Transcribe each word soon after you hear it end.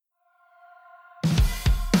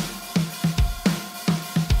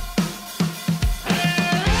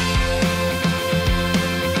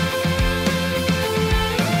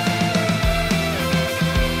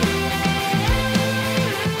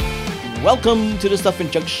Welcome to the Stuff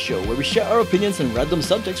and Junk Show, where we share our opinions on random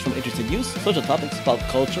subjects from interesting news, social topics, pop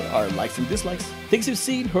culture, our likes and dislikes, things we've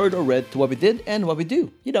seen, heard, or read, to what we did and what we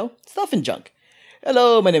do. You know, stuff and junk.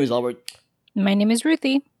 Hello, my name is Albert. My name is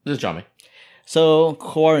Ruthie. This is Johnny. So,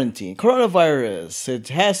 quarantine, coronavirus, it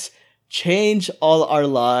has changed all our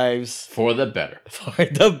lives For the better. for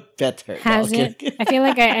the better. Has Okay. it? I feel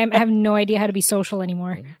like I have no idea how to be social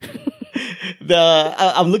anymore.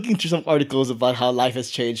 I'm looking through some articles about how life has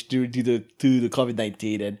changed due to the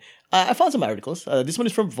COVID-19, and I found some articles. This one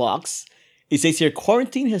is from Vox. It says here,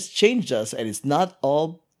 quarantine has changed us, and it's not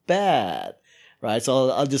all bad, right?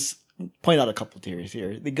 So I'll just point out a couple of theories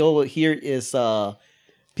here. The goal here is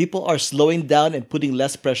people are slowing down and putting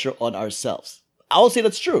less pressure on ourselves. I will say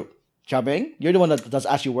that's true. Chabeng, you're the one that's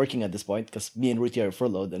actually working at this point, because me and Ruthie are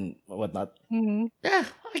furloughed and whatnot. Mm-hmm. Yeah,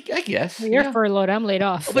 I guess. You're yeah. furloughed. I'm laid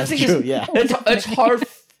off. But the thing true, is, yeah. It's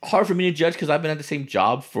hard for me to judge because I've been at the same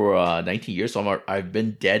job for 19 years, so I've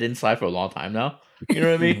been dead inside for a long time now. You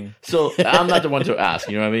know what I mean? So I'm not the one to ask.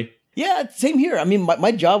 You know what I mean? Yeah, same here. I mean,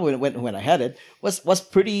 my job when I had it was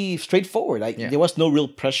pretty straightforward. There was no real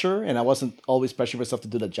pressure, and I wasn't always pressuring myself to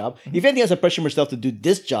do that job. If anything, I was pressuring myself to do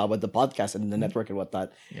this job with the podcast and the network and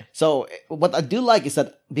whatnot. Yeah. So what I do like is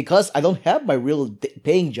that because I don't have my real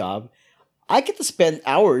paying job, I get to spend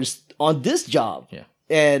hours on this job. Yeah.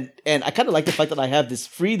 And I kind of like the fact that I have this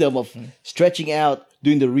freedom of stretching out,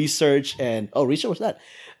 doing the research and research was that.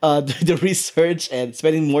 The research and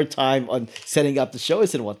spending more time on setting up the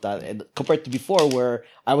shows and whatnot, and compared to before where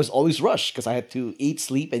I was always rushed because I had to eat,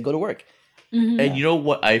 sleep, and go to work. Mm-hmm. And you know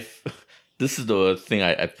what? This is the thing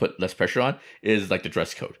I put less pressure on is like the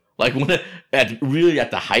dress code. Like when at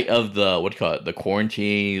the height of the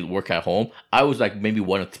quarantine, work at home, I was like maybe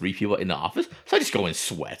one of 3 people in the office, so I just go in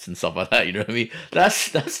sweats and stuff like that. You know what I mean? That's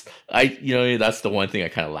the one thing I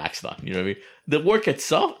kind of laxed on. You know what I mean? The work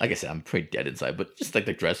itself, like I said, I'm pretty dead inside, but just like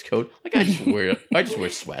the dress code, like I just wear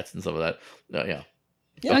sweats and stuff like that. Yeah.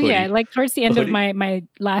 Oh yeah, like towards the end of my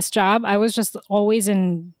last job, I was just always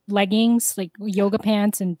in leggings, like yoga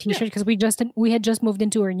pants and t-shirts, because we had just moved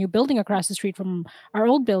into our new building across the street from our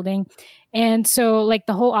old building, and so like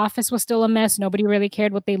the whole office was still a mess. Nobody really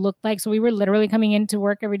cared what they looked like, so we were literally coming into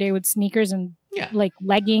work every day with sneakers and like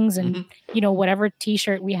leggings and whatever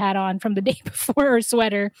t-shirt we had on from the day before, or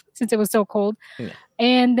sweater, since it was so cold,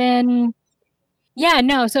 and then. Yeah,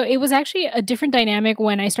 no. So it was actually a different dynamic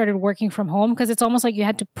when I started working from home, because it's almost like you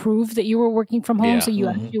had to prove that you were working from home. Yeah. So you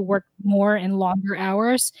actually work more and longer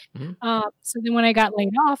hours. So then when I got laid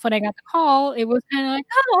off, when I got the call, it was kind of like,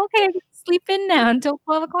 oh, okay, I can sleep in now until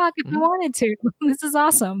 12 o'clock if I wanted to. This is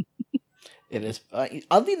awesome. It is.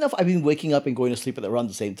 Oddly enough, I've been waking up and going to sleep at around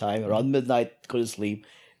the same time, around midnight, go to sleep.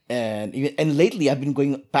 And lately, I've been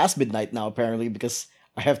going past midnight now, apparently, because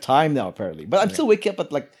I have time now, apparently. But I'm still waking up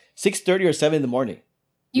at like 6:30 or 7 in the morning.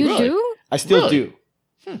 You Really? do? I still Really?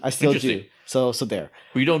 do. I still do. Interesting. So there.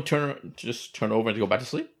 But you don't turn over and go back to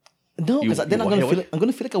sleep? No, because then I'm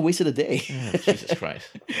gonna feel like I wasted a day. Jesus Christ.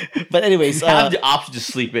 But anyways, You have the option to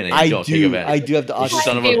sleep in and you don't take advantage. I do have the You option.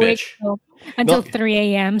 son of a I wake bitch. until 3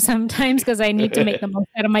 a.m. sometimes, because I need to make the most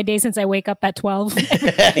out of my day since I wake up at 12.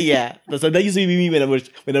 Yeah, so that usually be me when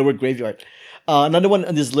I work graveyard. Another one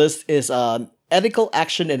on this list is ethical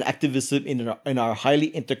action and activism in our highly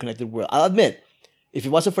interconnected world. I'll admit, if it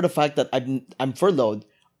wasn't for the fact that I'm furloughed,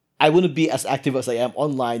 I wouldn't be as active as I am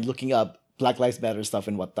online looking up Black Lives Matter stuff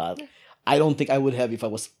and whatnot. I don't think I would have if I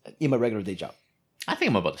was in my regular day job. I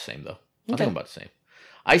think I'm about the same though. I think I'm about the same.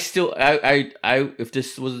 I still, I if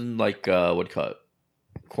this wasn't like what do you call it,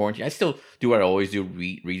 quarantine, I still do what I always do: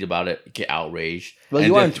 read about it, get outraged. Well,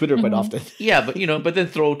 you are on Twitter quite often. Yeah, but but then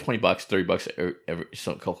throw $20, $30 every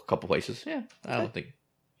couple places. Yeah, I don't think.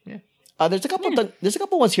 Yeah, there's a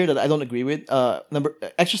couple ones here that I don't agree with.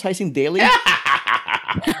 Exercising daily.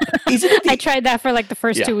 I tried that for like the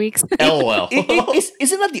first 2 weeks. LOL.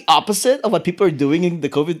 Isn't that the opposite of what people are doing in the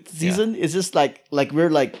COVID season? It's just like we're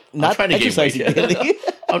like not exercising daily.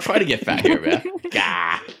 I'm trying to get fat here, man.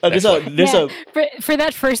 For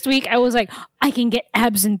that first week, I was like, I can get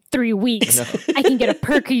abs in 3 weeks. I can get a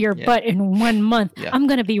perk of your butt in 1 month. Yeah. I'm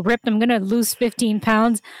gonna be ripped. I'm gonna lose 15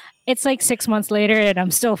 pounds. It's like 6 months later, and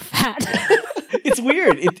I'm still fat. It's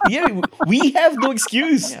weird. We have no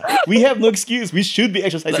excuse. We have no excuse. We should be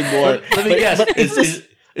exercising more. Let me guess.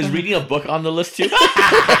 Is reading a book on the list too?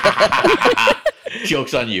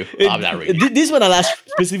 Joke's on you. I'm not reading. This one I'll ask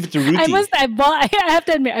specific to Ruthie. I have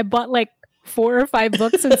to admit, I bought like 4 or 5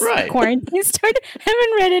 books since Right. quarantine started. I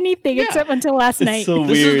haven't read anything Yeah. except until last It's night. so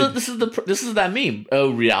This weird. this is that meme.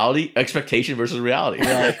 Reality expectation versus reality.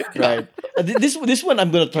 Right. This one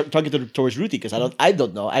I'm gonna target towards Ruthie because I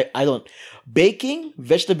don't know. I don't baking,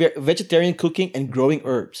 vegetarian cooking, and growing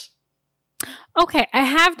herbs. Okay, I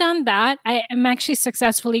have done that. I am actually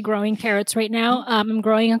successfully growing carrots right now. I'm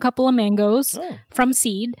growing a couple of mangoes Oh. from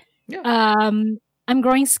seed. Yeah. I'm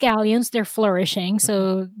growing scallions. They're flourishing,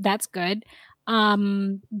 so that's good.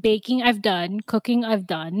 Baking I've done. Cooking I've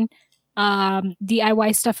done.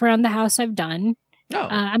 DIY stuff around the house I've done. No.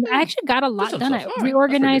 I actually got a lot some done. stuff. I All right,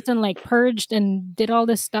 reorganized that's and like purged and did all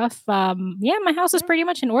this stuff. Yeah, my house is pretty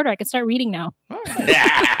much in order. I can start reading now. All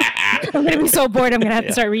right. I'm gonna be so bored. I'm gonna have to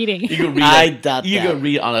Yeah. start reading. You can read. I doubt You that. can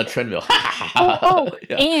read on a treadmill. Yeah.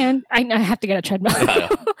 And I have to get a treadmill. Yeah.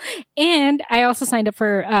 And I also signed up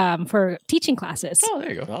for teaching classes. Oh,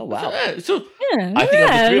 there you go. Oh, wow. So Yeah, I think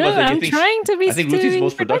of the three of us, I I'm think- trying to be. I think Lucy's being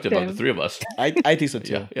most productive of the three of us. I think so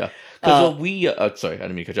too. Yeah. Because we sorry, I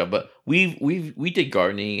didn't mean to cut you off, but we did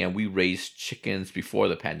gardening and we raised chickens before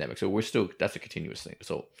the pandemic, so we're still that's a continuous thing.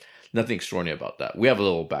 So nothing extraordinary about that. We have a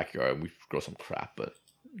little backyard and we grow some crap, but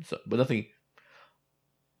nothing.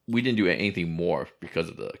 We didn't do anything more because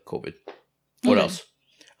of the COVID. What Okay. else?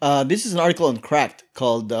 This is an article on Cracked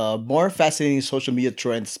called "More Fascinating Social Media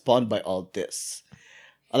Trends Spawned by All This."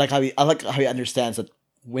 I like how he understands that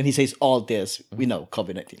when he says all this, we know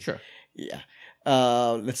COVID-19. Sure. Yeah.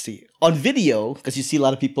 Let's see. On video, because you see a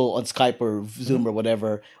lot of people on Skype or Zoom or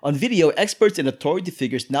whatever. On video, experts and authority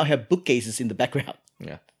figures now have bookcases in the background.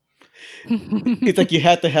 Yeah. It's like you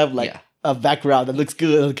have to have like Yeah. a background that looks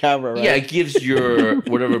good on camera, right? Yeah, it gives your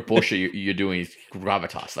whatever bullshit you're doing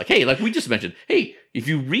gravitas. Like, hey, like we just mentioned, hey, if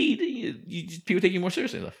you read, people take you more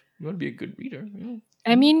seriously enough. You want to be a good reader. You know?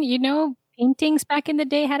 I mean, paintings back in the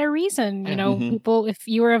day had a reason. You know, Mhm. people. If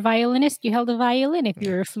you were a violinist, you held a violin. If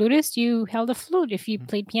you were a flutist, you held a flute. If you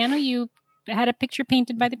played piano, you had a picture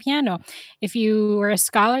painted by the piano. If you were a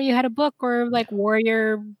scholar, you had a book or like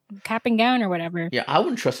warrior cap and gown or whatever. Yeah, I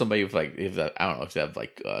wouldn't trust somebody if I don't know if they have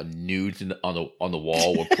like nudes on the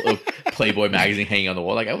wall or Playboy magazine hanging on the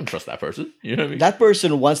wall. Like I wouldn't trust that person. You know what I mean? That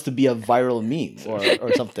person wants to be a viral meme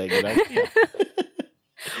or something, you know?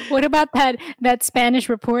 What about that Spanish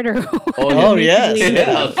reporter? Oh, yes. Yeah, Yeah,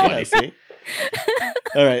 that was funny. yeah, see?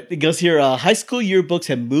 All right. It goes here. High school yearbooks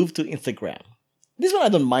have moved to Instagram. This one I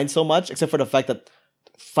don't mind so much, except for the fact that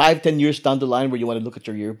 5-10 years down the line where you want to look at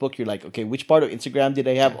your yearbook, you're like, okay, which part of Instagram did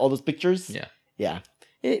I have all those pictures? Yeah. Yeah.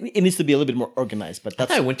 It needs to be a little bit more organized, but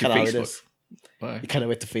that's I went to kinda how it Facebook. is. Why? You kind of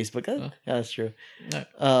went to Facebook. Yeah, that's true. Yeah.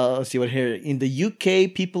 Let's see what here. In the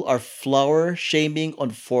UK, people are flower shaming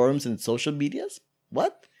on forums and social medias.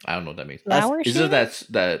 What? I don't know what that means. Flower Is shaming?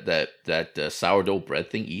 it that sourdough bread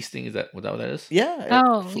thing, yeast thing? Is that what that is? Yeah.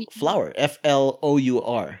 Oh. Flower.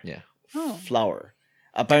 FLOUR. Yeah. Oh. Flower.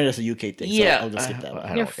 Apparently, that's a UK thing. Yeah, So I'll just skip that one. I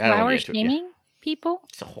You're don't flower get into it, yeah. shaming people?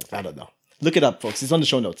 It's a whole I thing. don't know. Look it up, folks. It's on the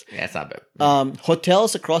show notes. Yeah, it's not bad.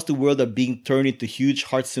 Hotels across the world are being turned into huge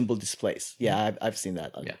heart symbol displays. Yeah, I've seen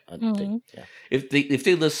that. On, Yeah. on Mhm. thing. Yeah. If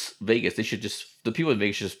they list Vegas, they should the people in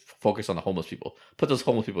Vegas should just focus on the homeless people. Put those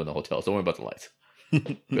homeless people in the hotels. Don't worry about the lights.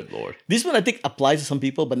 Good lord. This one I think applies to some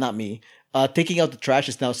people, but not me. Taking out the trash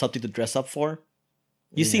is now something to dress up for.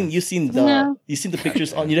 You seen No. the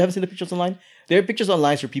pictures on you haven't seen the pictures online? There are pictures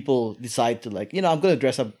online where people decide to like, I'm gonna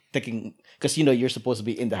dress up taking because you're supposed to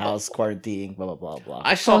be in the house quarantining, blah blah blah blah.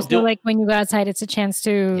 I saw Also, like when you go outside, it's a chance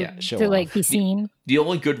to show like off. be seen. the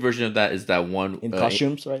only good version of that is that one In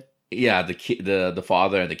costumes, right? Yeah, the kid, the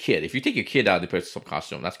father and the kid. If you take your kid out, they put some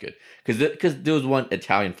costume. That's good because there was one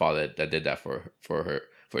Italian father that did that for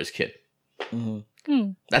his kid.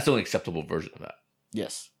 Mm-hmm. That's the only acceptable version of that.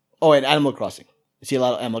 Yes. Oh, and Animal Crossing. You see a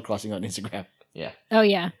lot of Animal Crossing on Instagram. Yeah, Oh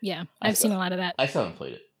yeah. I've saw- seen a lot of that. I still haven't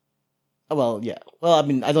played it. Oh, well, yeah. Well, I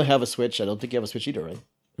mean, I don't have a Switch. I don't think you have a Switch either, right?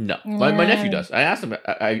 No, my nephew Yeah. does. I asked him,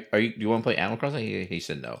 do you want to play Animal Crossing? He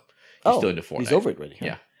said no. He's Oh, still into Fortnite. he's over it already. Huh?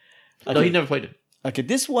 Yeah. Okay. No, he never played it. Okay,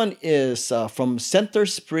 this one is from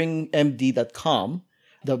centerspringmd.com.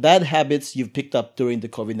 The bad habits you've picked up during the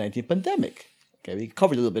COVID-19 pandemic. Okay, we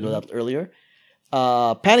covered a little bit of that earlier.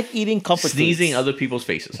 Panic eating comfort Sneezing foods. other people's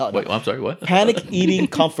faces. Oh, no. Wait, I'm sorry. What? Panic eating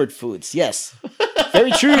comfort foods. Yes.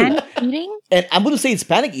 Very true. Panic eating? And I'm going to say it's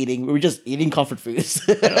panic eating. We're just eating comfort foods.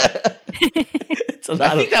 It's a I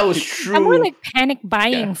lot think of, that was true. I'm more like panic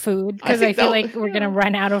buying Yeah. food I because I, think feel that- like we're gonna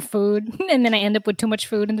run out of food, and then I end up with too much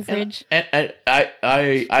food in the fridge. And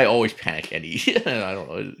I always panic and eat. I don't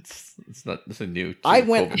know. It's not nothing new. to I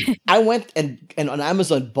went COVID. and on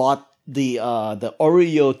Amazon bought the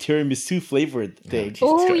Oreo tiramisu flavored thing. Jesus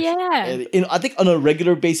Oh Christ. yeah. And, you know, I think on a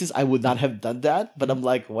regular basis I would not have done that, but I'm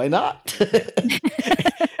like, why not?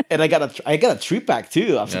 And I got a 3-pack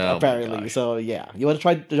too, Oh my apparently. gosh. So yeah, you want to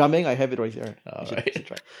try Jameng? I have it right here. All You should- right. you should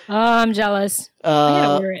try. Oh, I'm jealous. I gotta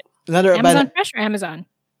Uh, order it. another Amazon Fresh or Amazon?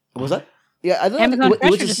 What was that? Yeah, I don't know. Amazon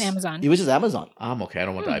Fresh or just just Amazon? It was just Amazon. I'm okay. I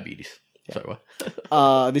don't want diabetes. Sorry,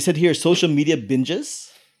 what? They said here social media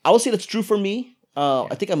binges. I would say that's true for me.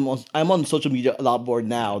 I think I'm on social media a lot more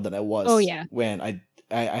now than I was. Oh, yeah. When I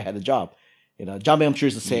had a job. You know, Jameng, I'm sure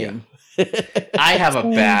is the same. I have a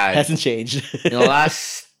bad. Hasn't changed. In the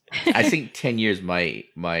last, I think 10 years, my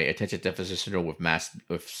attention deficit syndrome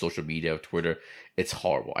with social media, Twitter, it's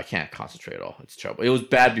horrible. I can't concentrate at all. It's terrible. It was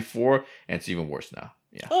bad before, and it's even worse now.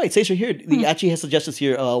 Yeah. Oh, it says right here. He actually has suggestions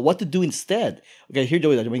here. What to do instead? Okay, here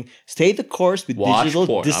do it. I mean, stay the course with Watch digital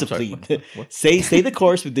porn. I'm sorry, discipline. what? Stay the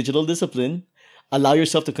course with digital discipline. Allow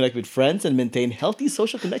yourself to connect with friends and maintain healthy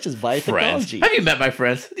social connections via Friends. technology. Have you met my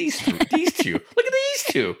friends? These two. Look at these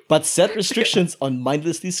two. But set restrictions on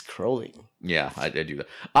mindlessly scrolling. Yeah, I do that.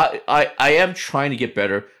 I am trying to get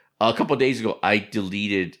better. A couple of days ago, I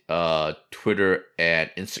deleted Twitter and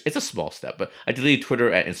Instagram. It's a small step, but I deleted Twitter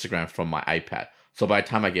and Instagram from my iPad. So by the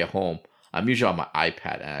time I get home, I'm usually on my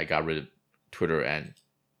iPad, and I got rid of Twitter and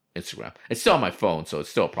Instagram. It's still on my phone, so it's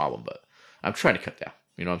still a problem, but I'm trying to cut down.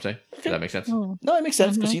 You know what I'm saying? Does that make sense? Oh. No, it makes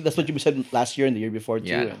sense because that's what you said last year and the year before too,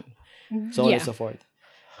 Yeah. and so on Yeah. and so forth.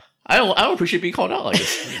 I don't appreciate being called out like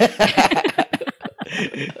this.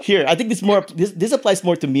 Here, I think this applies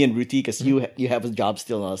more to me and Ruti because you have a job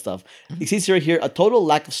still and all that stuff. It says right here a total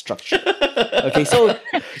lack of structure. Okay, so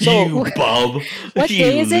You bum. What You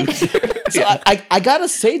day is it? loser. so I gotta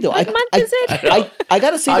say though, What month is it? I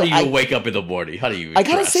gotta say How though, do you wake up in the morning? How do you? I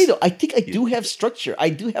gotta dress? say though, I think I do have structure. I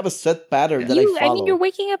do have a set pattern that I follow. mean, you're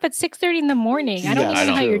waking up at 6:30 in the morning. I don't Yeah, I even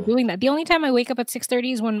know how know. you're doing that. The only time I wake up at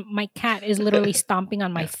 6:30 is when my cat is literally stomping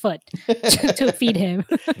on my foot to feed him.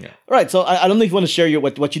 Right, so I don't know if you want to share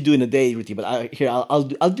what you do in a day, Ruti, but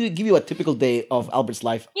give you a typical day of Albert's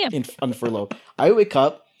life Yeah. on furlough. I wake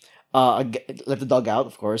up, let the dog out,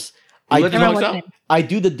 of course. You let the Around dogs what out? time? I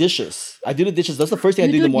do the dishes. That's the first thing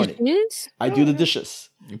I do in the morning. Dishes? I do the dishes,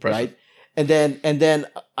 Impressive. right? And then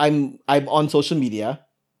I'm on social media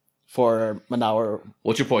for an hour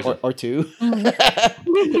What's your poison? or two.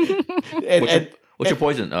 Mm-hmm. and, What's your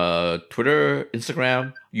poison? Twitter,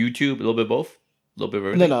 Instagram, YouTube, a little bit of both, a little bit of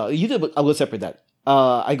everything. no, you do. I will separate that.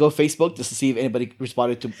 I go Facebook just to see if anybody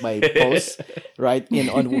responded to my posts, right?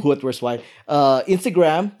 On who, what, where's, why.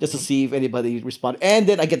 Instagram just to see if anybody responded, and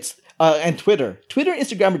then I get and Twitter. Twitter and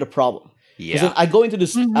Instagram are the problem. 'Cause then Yeah. I go into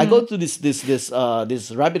this. I go to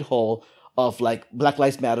this rabbit hole of like Black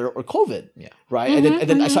Lives Matter or COVID. Yeah. Right, and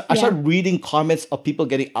then I yeah. start reading comments of people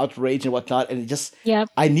getting outraged and whatnot, and it just Yep.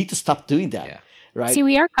 I need to stop doing that. Yeah. Right. See,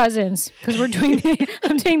 we are cousins because we're doing.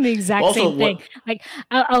 I'm doing the exact Also, same thing. Like,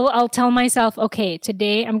 I'll tell myself, okay,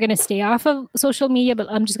 today I'm gonna stay off of social media, but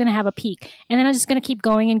I'm just gonna have a peek, and then I'm just gonna keep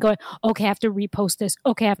going and going. Okay, I have to repost this.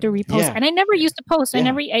 Okay, I have to repost. Yeah. And I never used to post. Yeah. I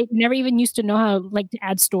never even used to know how like to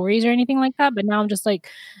add stories or anything like that. But now I'm just like,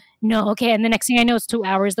 no, okay. And the next thing I know, it's 2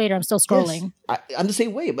 hours later. I'm still scrolling. Yes. I'm the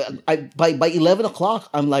same way, but by 11 o'clock,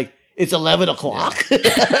 I'm like, it's 11 o'clock.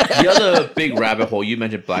 The other big rabbit hole, you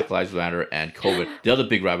mentioned Black Lives Matter and COVID. The other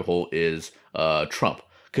big rabbit hole is Trump.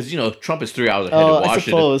 Because, Trump is 3 hours ahead of I Washington.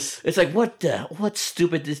 suppose. It's like, what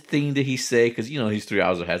stupid thing did he say? Because, he's 3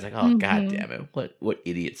 hours ahead. It's like, oh, God damn it. What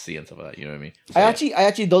idiocy and stuff like that. You know what I mean? So, I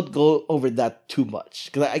actually don't go over that too much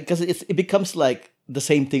because it becomes like the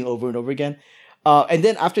same thing over and over again. And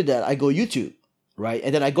then after that, I go YouTube, right?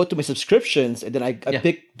 And then I go to my subscriptions, and then I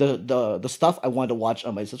pick the stuff I want to watch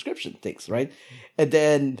on my subscription things, right? And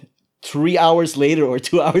then 3 hours later or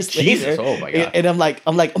 2 hours Jesus, later, oh my God. and I'm like,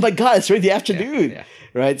 oh my God, it's already the afternoon, yeah.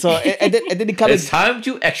 right? So and then it kind It's of time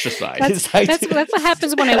to exercise. That's what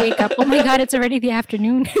happens when I wake up. Oh my God, it's already the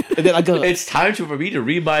afternoon. and then I go, It's time for me to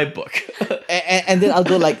read my book. and then I'll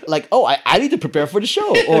go like oh I need to prepare for the show,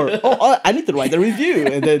 or I need to write a review,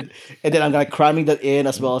 and then I'm like cramming that in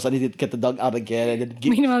as well, so I need to get the dog out again, and then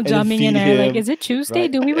Meanwhile, and then Jumping feed in there, like, him. is it Tuesday?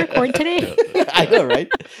 Right. Do we record today? I know, right?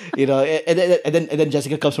 And then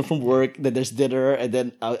Jessica comes home from work. Then there's dinner, and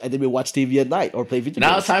then we watch TV at night or play video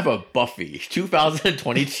Now games. it's time for Buffy.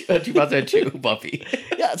 2002 Buffy.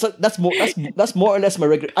 Yeah, so that's more or less my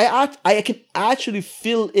regular. I can actually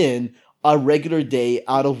fill in a regular day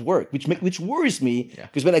out of work, which worries me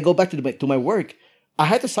because when I go back to my work, I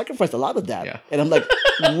had to sacrifice a lot of that, Yeah. and I'm like,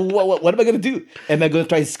 what am I gonna do? Am I gonna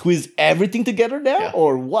try and squeeze everything together now, Yeah.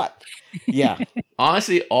 or what? Yeah,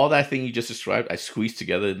 Honestly, all that thing you just described, I squeezed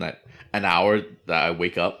together in that an hour that I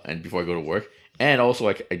wake up and before I go to work, And also,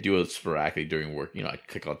 like, I do it sporadically during work. You know, I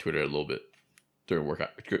click on Twitter a little bit during work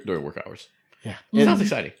hours. Yeah, It sounds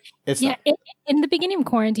exciting. It's Yeah, in the beginning of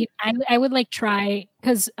quarantine, I would like try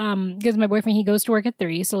because my boyfriend, he goes to work at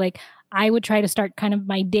 3, so like I would try to start kind of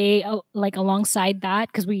my day like alongside that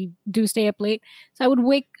because we do stay up late. So I would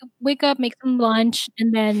wake up, make some lunch,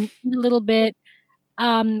 and then eat a little bit.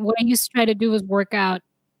 What I used to try to do was work out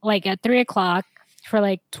like at 3 o'clock for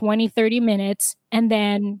like 20-30 minutes and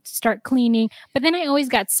then start cleaning. But then I always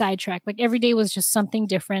got sidetracked. Like every day was just something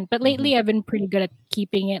different. But lately I've been pretty good at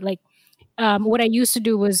keeping it. Like what I used to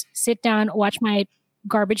do was sit down, watch my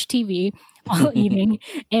garbage TV while eating,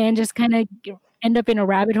 and just kind of end up in a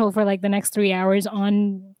rabbit hole for like the next 3 hours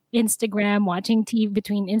on Instagram, watching TV,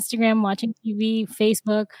 between Instagram, watching TV,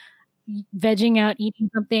 Facebook, vegging out, eating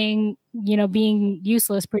something, being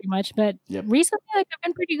useless pretty much. But recently, like I've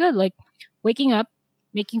been pretty good, like waking up,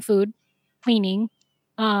 making food, cleaning.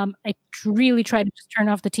 I really try to just turn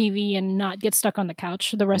off the TV and not get stuck on the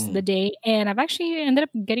couch the rest of the day. And I've actually ended up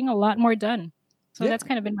getting a lot more done. So that's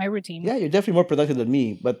kind of been my routine. Yeah, you're definitely more productive than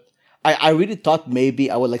me. But I really thought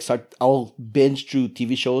maybe I would I'll binge through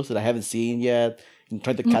TV shows that I haven't seen yet and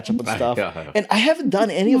try to catch up on stuff. And I haven't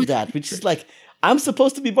done any of that, which is like, I'm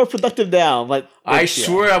supposed to be more productive now, but I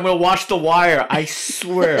swear I'm gonna watch The Wire. I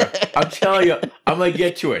swear. I'm telling you, I'm gonna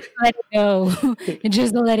get to it. Let it go.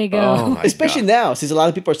 Just let it go. Oh especially now, since a lot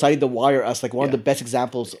of people are citing The Wire as like one of the best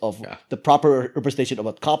examples of the proper representation of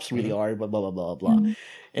what cops really are, blah blah blah blah blah.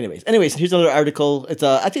 Anyways, here's another article. It's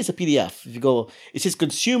I think it's a PDF. If you go, it says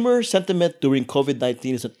consumer sentiment during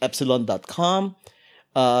COVID-19 is at epsilon.com.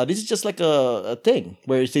 This is just like a thing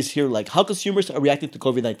where it says here like how consumers are reacting to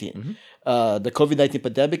COVID-19. The COVID-19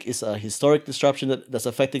 pandemic is a historic disruption that's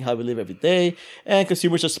affecting how we live every day, and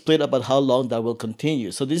consumers are split about how long that will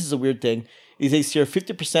continue. So this is a weird thing. It says here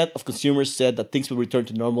 50% of consumers said that things will return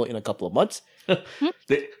to normal in a couple of months. To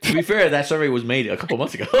be fair, that survey was made a couple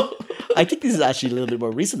months ago. I think this is actually a little bit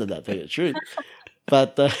more recent than that, to tell you the truth.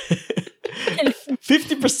 But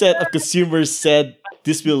 50% of consumers said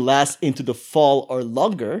this will last into the fall or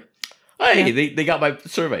longer. Hey, they got my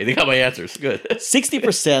survey. They got my answers. Good.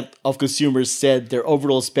 60% of consumers said their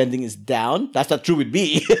overall spending is down. That's not true with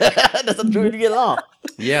me. That's not true with me at all.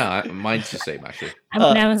 Yeah, mine's the same, actually. I'm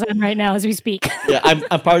on Amazon right now as we speak. Yeah,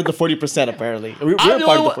 I'm part of the 40% apparently. We're part of the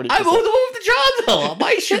 40%. I'm the one with the job, though.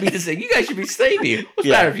 Mine should be the same. You guys should be saving. What's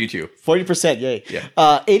the matter with you two? 40%, yay. Yeah.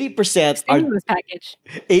 80% are package.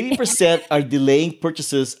 80% are delaying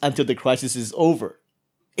purchases until the crisis is over.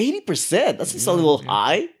 80%? That seems a little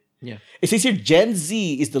high. Yeah. It says here Gen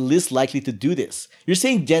Z is the least likely to do this. You're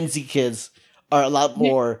saying Gen Z kids are a lot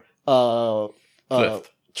more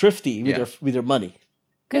thrifty with their money.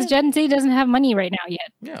 Because Gen Z doesn't have money right now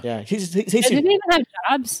yet. Yeah. Do they even have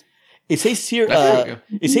jobs? It says here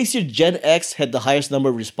Gen X had the highest number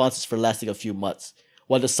of responses for lasting a few months,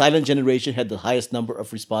 while the silent generation had the highest number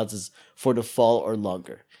of responses for the fall or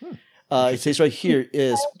longer. It says right here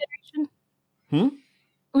is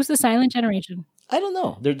Who's the silent generation? I don't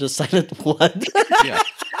know. They're the silent one. Yeah.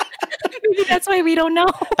 Maybe that's why we don't know.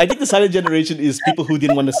 I think the silent generation is people who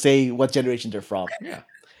didn't want to say what generation they're from. Yeah.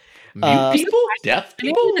 Mute people? Deaf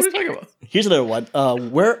people? What are you talking about? Here's another one.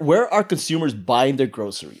 Where are consumers buying their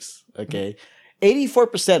groceries? Okay.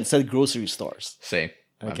 84% said grocery stores. Same.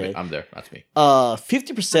 Okay. I'm there. That's me.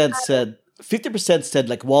 50% said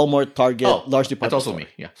like Walmart, Target, large department. That's also store. me.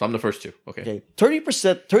 Yeah. So I'm the first two. Okay.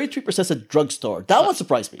 33% said drugstore. That one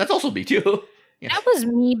surprised me. That's also me too. Yeah. That was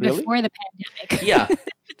me before the pandemic. Yeah.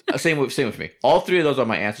 Same with me. All three of those are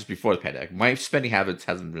my answers before the pandemic. My spending habits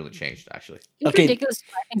hasn't really changed, actually. It's ridiculous to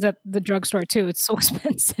buy things at the drugstore too. It's so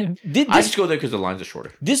expensive. I just go there because the lines are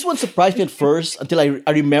shorter. This one surprised me at first until I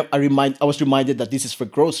was reminded that this is for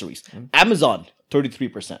groceries. Amazon,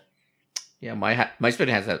 33%. Yeah, my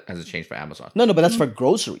spending hasn't changed for Amazon. No, but that's for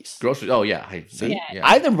groceries. Groceries. Oh yeah,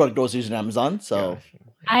 I've never bought groceries on Amazon, so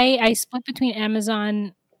I split between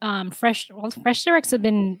Amazon. Fresh Directs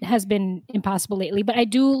has been impossible lately, but I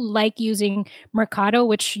do like using Mercado,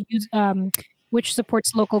 which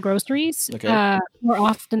supports local groceries more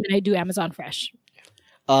often than I do Amazon Fresh.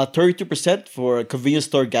 32% for a convenience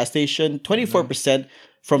store, gas station. 24%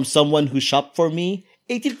 from someone who shopped for me.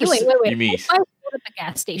 18%. Wait. You mean I go to the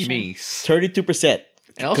gas station. 32%.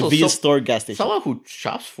 And also, convenience store, gas station. Someone who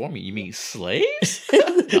shops for me. You mean slaves?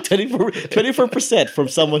 24% from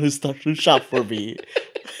someone who shopped for me.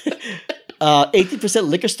 18%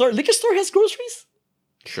 liquor store. Liquor store has groceries?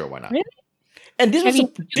 Sure, why not? Really? And this was you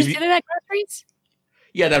consider that groceries?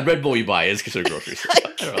 Yeah, that Red Bull you buy is considered groceries. I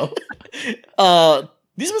don't know.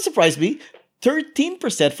 This one surprised me.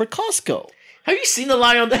 13% for Costco. Have you seen the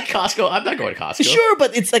line on that Costco? I'm not going to Costco. Sure,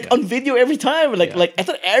 but it's like on video every time. Like, Yeah. like I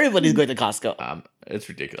thought everybody's going to Costco. It's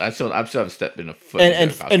ridiculous. I still haven't stepped in a foot. And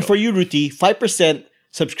into Costco. and for you, Ruthie, 5%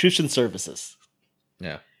 subscription services.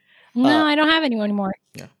 yeah. No, I don't have any anymore.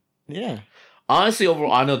 Yeah. Honestly,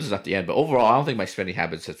 overall, I know this is not the end, but overall, I don't think my spending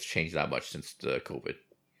habits have changed that much since the COVID.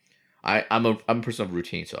 I'm a person of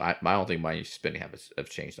routine, so I don't think my spending habits have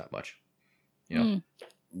changed that much. You know, Mm,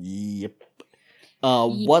 Yep.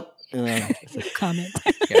 Yep. What? comment.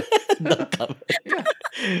 No comment.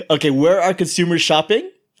 Okay, where are consumers shopping?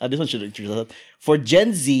 This one should introduce us. For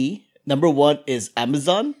Gen Z, number 1 is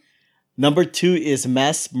Amazon. Number 2 is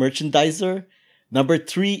mass merchandiser. Number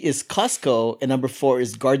 3 is Costco. And number 4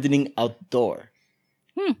 is gardening outdoor.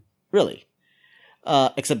 Really?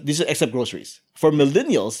 Except groceries. For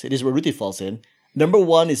millennials, it is where Ruthie falls in. Number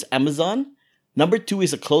 1 is Amazon. Number 2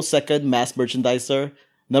 is a close second, mass merchandiser.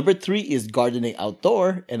 Number 3 is gardening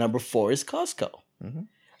outdoor. And number 4 is Costco. Mhm.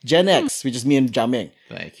 Gen X, which is me and Jiaming.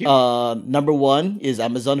 thank you. Number 1 is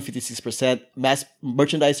Amazon, 56%. Mass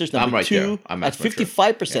merchandisers, number I'm right 2 there. I'm at mass mercher.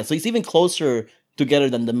 55%. So it's even closer together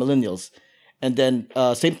than the millennials. And then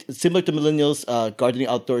similar to millennials, gardening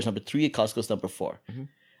outdoors, number 3, Costco's number 4. Mhm.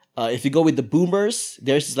 If you go with the boomers,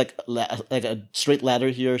 there's just like a straight ladder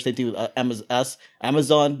here. Same thing with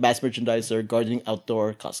Amazon, mass merchandiser, gardening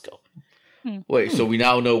outdoor, Costco. Wait, so we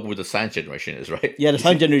now know where the science generation is, right? Yeah, the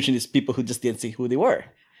silent generation is people who just didn't see who they were.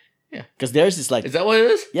 Yeah. Because theirs is like, Is that what it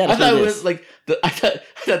is? Yeah, I that's thought what it it was is. like I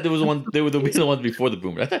thought there was one. They were the ones before the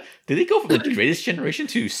boomer. I thought did they go from the greatest generation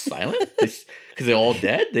to silent? Because they're all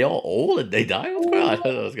dead. They all old and they die. What's going on? I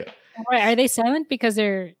thought that was good. Right, are they silent because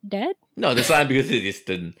they're dead? No, they're silent because they just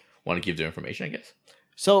didn't want to give their information. I guess.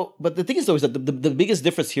 so, but the thing is though, is that the biggest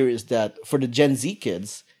difference here is that for the Gen Z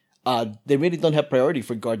kids, they really don't have priority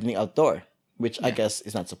for gardening outdoor, which I guess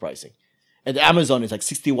is not surprising. And Amazon is like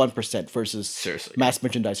 61% versus Seriously. mass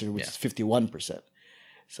merchandiser, which Yeah. is 51%.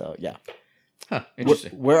 So yeah. Huh,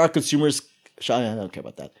 interesting. Where are consumers? I don't care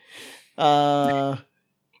about that.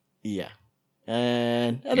 Yeah.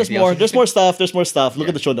 And there's Anything more. else There's more stuff. There's more stuff. Look Yeah.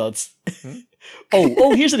 at the show notes. Hmm?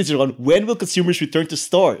 oh, here's an interesting one. When will consumers return to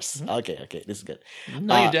stores? Hmm? Okay, this is good.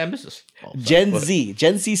 Not your damn business. Oh, sorry. Gen What? Z.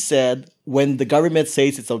 Gen Z said when the government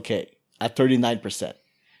says it's okay at 39%.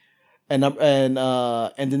 And then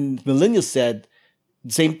millennials said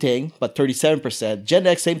the same thing, but 37%. Gen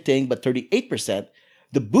X, same thing, but 38%.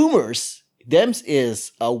 The boomers, them's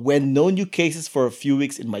is when no new cases for a few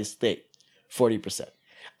weeks in my state, 40%.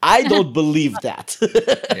 I don't believe that.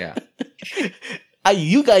 Yeah.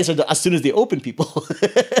 You guys are as soon as they open people.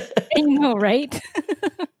 I know, right?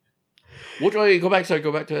 Which way? Go back to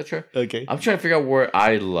that chair. Okay. I'm trying to figure out where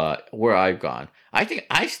I've gone. I think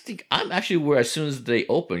I'm actually where as soon as they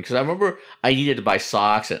open, because I remember I needed to buy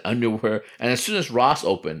socks and underwear, and as soon as Ross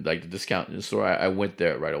opened, like the discount in the store, I went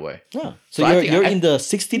there right away. Yeah. So So I you're think you're I- in the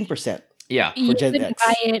 16%. Yeah. You Gen couldn't X.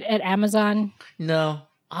 buy it at Amazon. No,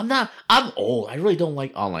 I'm not. I'm old. I really don't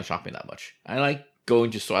like online shopping that much. I like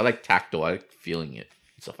going to store. I like tactile. I like feeling it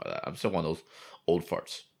and stuff like that. I'm still one of those old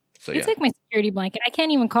farts. So It's yeah. like my security blanket. I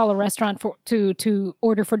can't even call a restaurant to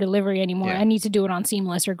order for delivery anymore. Yeah. I need to do it on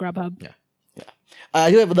Seamless or Grubhub. I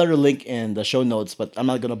do have another link in the show notes, but I'm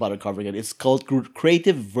not going to bother covering it. It's called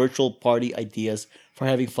Creative Virtual Party Ideas for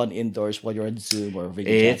Having Fun Indoors while you're on Zoom or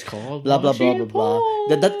video chat. It's called Blah, blah, blah, blah, Washington blah.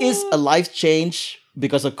 That is a life change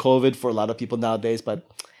because of COVID for a lot of people nowadays, but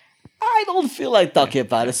I don't feel like talking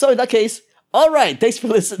about it. So in that case, all right, thanks for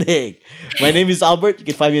listening. My name is Albert. You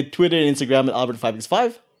can find me on Twitter and Instagram at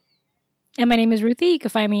Albert565. And my name is Ruthie. You can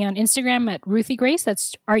find me on Instagram at Ruthie Grace.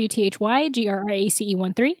 That's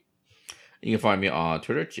RUTHYGRACE13. You can find me on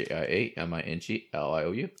Twitter,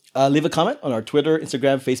 JIAMINGLIOU. Leave a comment on our Twitter,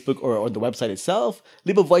 Instagram, Facebook, or on the website itself.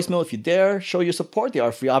 Leave a voicemail if you dare. Show your support. There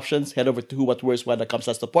are free options. Head over to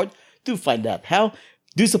whowhatwhereswhy.com/support to find out how.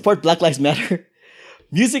 Do support Black Lives Matter.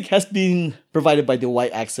 Music has been provided by the Y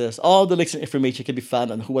Access. All the links and information can be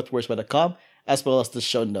found on whowhatwhereswhy.com as well as the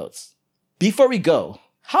show notes. Before we go,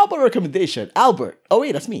 how about a recommendation? Albert. Oh,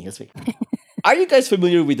 wait, that's me. Are you guys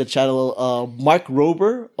familiar with the channel Mark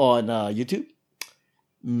Rober on YouTube?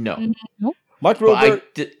 No. Mark But I Rober.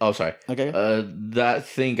 did. Oh, sorry. Okay. That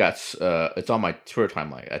thing got. It's on my Twitter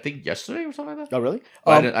timeline. I think yesterday or something like that. Oh, really?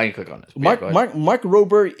 But I didn't click on it. Yeah, go ahead. Mark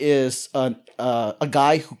Rober is a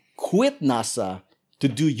guy who quit NASA to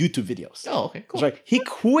do YouTube videos. Oh, okay, cool. That's right. He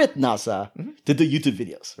quit NASA to do YouTube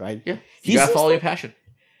videos, right? Yeah, He you gotta seems follow like- your passion.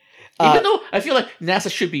 Even though I feel like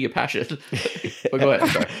NASA should be your passion. But go ahead. I'm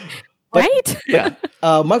sorry. Right? Yeah.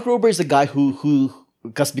 Mark Rober is a guy who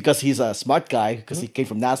because he's a smart guy because he came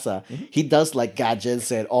from NASA. He does like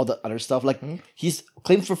gadgets and all the other stuff. Like his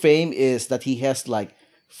claim for fame is that he has like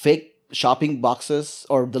fake shopping boxes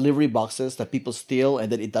or delivery boxes that people steal,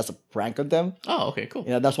 and then it does a prank on them. Oh, okay, cool.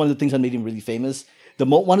 Yeah, that's one of the things that made him really famous.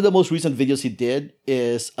 One of the most recent videos he did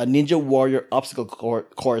is a Ninja Warrior obstacle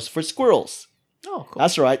course for squirrels. Oh, cool.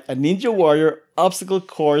 That's right, a Ninja Warrior obstacle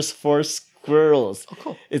course for squirrels. Oh,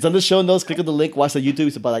 cool. It's on the show notes. Click on the link. Watch the YouTube.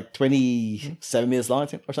 It's about like 27 minutes long, I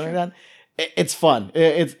think, or something like that. It's fun.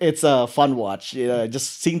 It's a fun watch.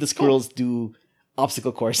 Just seeing the squirrels do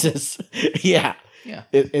obstacle courses. Yeah. Yeah.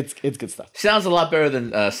 It's good stuff. Sounds a lot better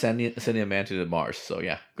than sending a man to Mars. So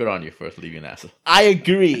yeah, good on you for leaving NASA. I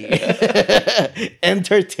agree.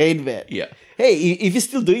 Entertainment. Yeah. Hey, if he's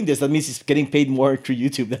still doing this, that means he's getting paid more through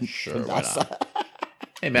YouTube than Why NASA. not?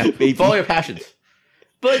 Hey man, follow your passions.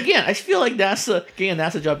 But again, I feel like getting a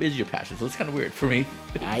NASA job is your passion, so it's kind of weird for me.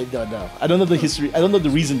 I don't know. I don't know the history. I don't know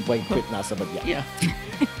the reason why he quit NASA, but yeah.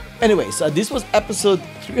 Yeah. Anyways, this was episode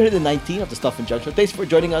 319 of the Stuff and Junction. Thanks for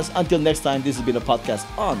joining us. Until next time, this has been a podcast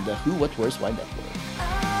on the Who, What, Where's, Why Network.